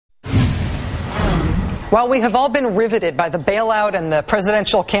While we have all been riveted by the bailout and the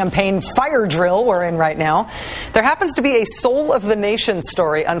presidential campaign fire drill we're in right now, there happens to be a soul of the nation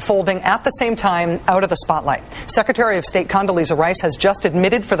story unfolding at the same time out of the spotlight. Secretary of State Condoleezza Rice has just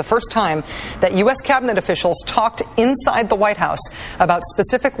admitted for the first time that U.S. cabinet officials talked inside the White House about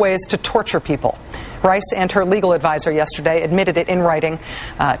specific ways to torture people. Rice and her legal advisor yesterday admitted it in writing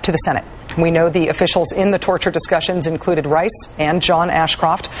to the Senate. We know the officials in the torture discussions included Rice and John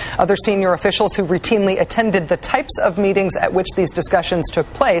Ashcroft. Other senior officials who routinely attended the types of meetings at which these discussions took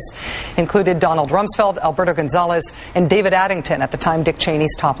place included Donald Rumsfeld, Alberto Gonzales, and David Addington, at the time Dick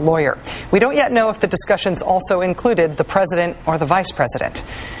Cheney's top lawyer. We don't yet know if the discussions also included the president or the vice president.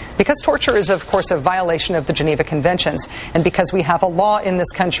 Because torture is, of course, a violation of the Geneva Conventions, and because we have a law in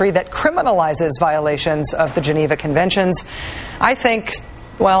this country that criminalizes violations of the Geneva Conventions, I think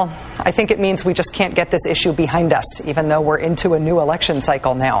it means we just can't get this issue behind us, even though we're into a new election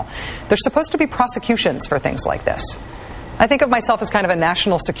cycle now. There's supposed to be prosecutions for things like this. I think of myself as kind of a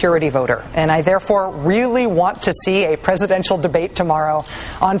national security voter, and I therefore really want to see a presidential debate tomorrow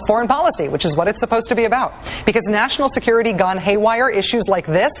on foreign policy, which is what it's supposed to be about. Because national security gone haywire, issues like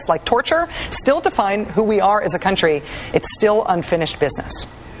this, like torture, still define who we are as a country. It's still unfinished business.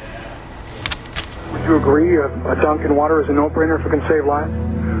 Would you agree a dunk in water is a no-brainer if it can save lives?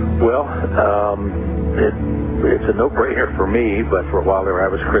 Well, it's a no-brainer for me, but for a while there I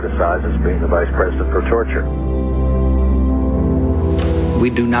was criticized as being the vice president for torture. We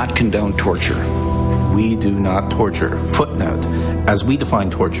do not condone torture. We do not torture. Footnote, as we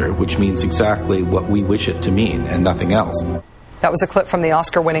define torture, which means exactly what we wish it to mean and nothing else. That was a clip from the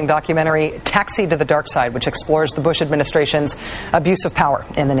Oscar-winning documentary Taxi to the Dark Side, which explores the Bush administration's abuse of power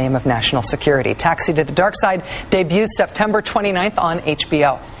in the name of national security. Taxi to the Dark Side debuts September 29th on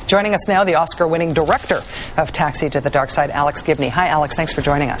HBO. Joining us now, the Oscar-winning director of Taxi to the Dark Side, Alex Gibney. Hi, Alex. Thanks for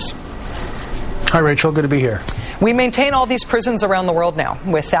joining us. Hi, Rachel. Good to be here. We maintain all these prisons around the world now,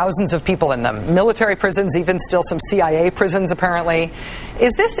 with thousands of people in them. Military prisons, even still some CIA prisons, apparently.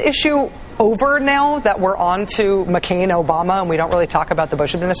 Is this issue over now that we're on to McCain, Obama, and we don't really talk about the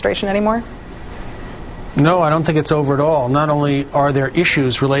Bush administration anymore? No, I don't think it's over at all. Not only are there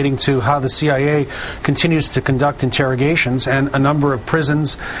issues relating to how the CIA continues to conduct interrogations and a number of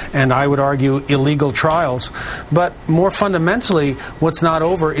prisons and, I would argue, illegal trials, but more fundamentally, what's not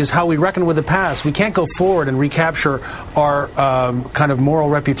over is how we reckon with the past. We can't go forward and recapture our kind of moral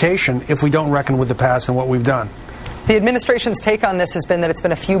reputation if we don't reckon with the past and what we've done. The administration's take on this has been that it's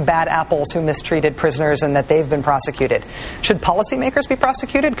been a few bad apples who mistreated prisoners and that they've been prosecuted. Should policymakers be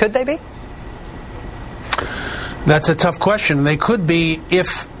prosecuted? Could they be? That's a tough question. They could be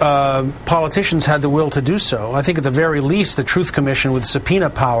if politicians had the will to do so. I think at the very least the Truth Commission with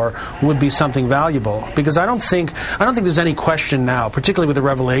subpoena power would be something valuable, because I don't think there's any question now, particularly with the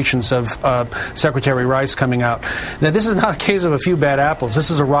revelations of Secretary Rice coming out, that this is not a case of a few bad apples.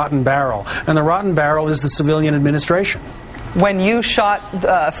 This is a rotten barrel, and the rotten barrel is the civilian administration. When you shot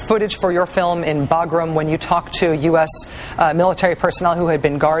footage for your film in Bagram, when you talked to U.S. Military personnel who had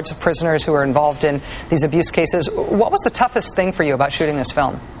been guards of prisoners who were involved in these abuse cases, what was the toughest thing for you about shooting this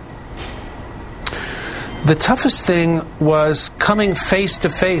film? The toughest thing was coming face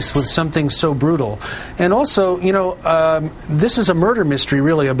to face with something so brutal. And also, this is a murder mystery,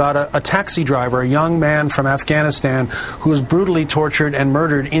 really, about a taxi driver, a young man from Afghanistan who was brutally tortured and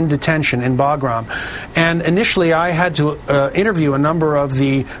murdered in detention in Bagram. And initially, I had to interview a number of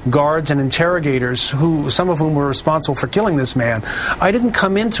the guards and interrogators, some of whom were responsible for killing this man. I didn't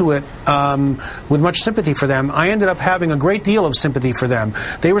come into it with much sympathy for them. I ended up having a great deal of sympathy for them.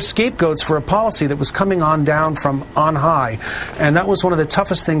 They were scapegoats for a policy that was coming on down from on high, and that was one of the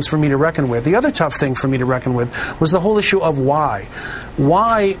toughest things for me to reckon with. The other tough thing for me to reckon with was the whole issue of why.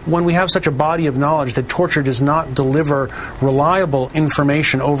 Why, when we have such a body of knowledge that torture does not deliver reliable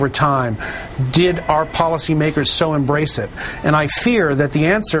information over time, did our policymakers so embrace it? And I fear that the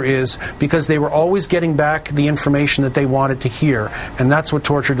answer is because they were always getting back the information that they wanted to hear, and that's what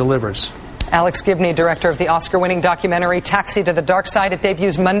torture delivers. Alex Gibney, director of the Oscar-winning documentary Taxi to the Dark Side. It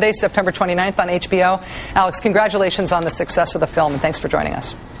debuts Monday, September 29th on HBO. Alex, congratulations on the success of the film, and thanks for joining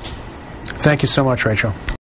us. Thank you so much, Rachel.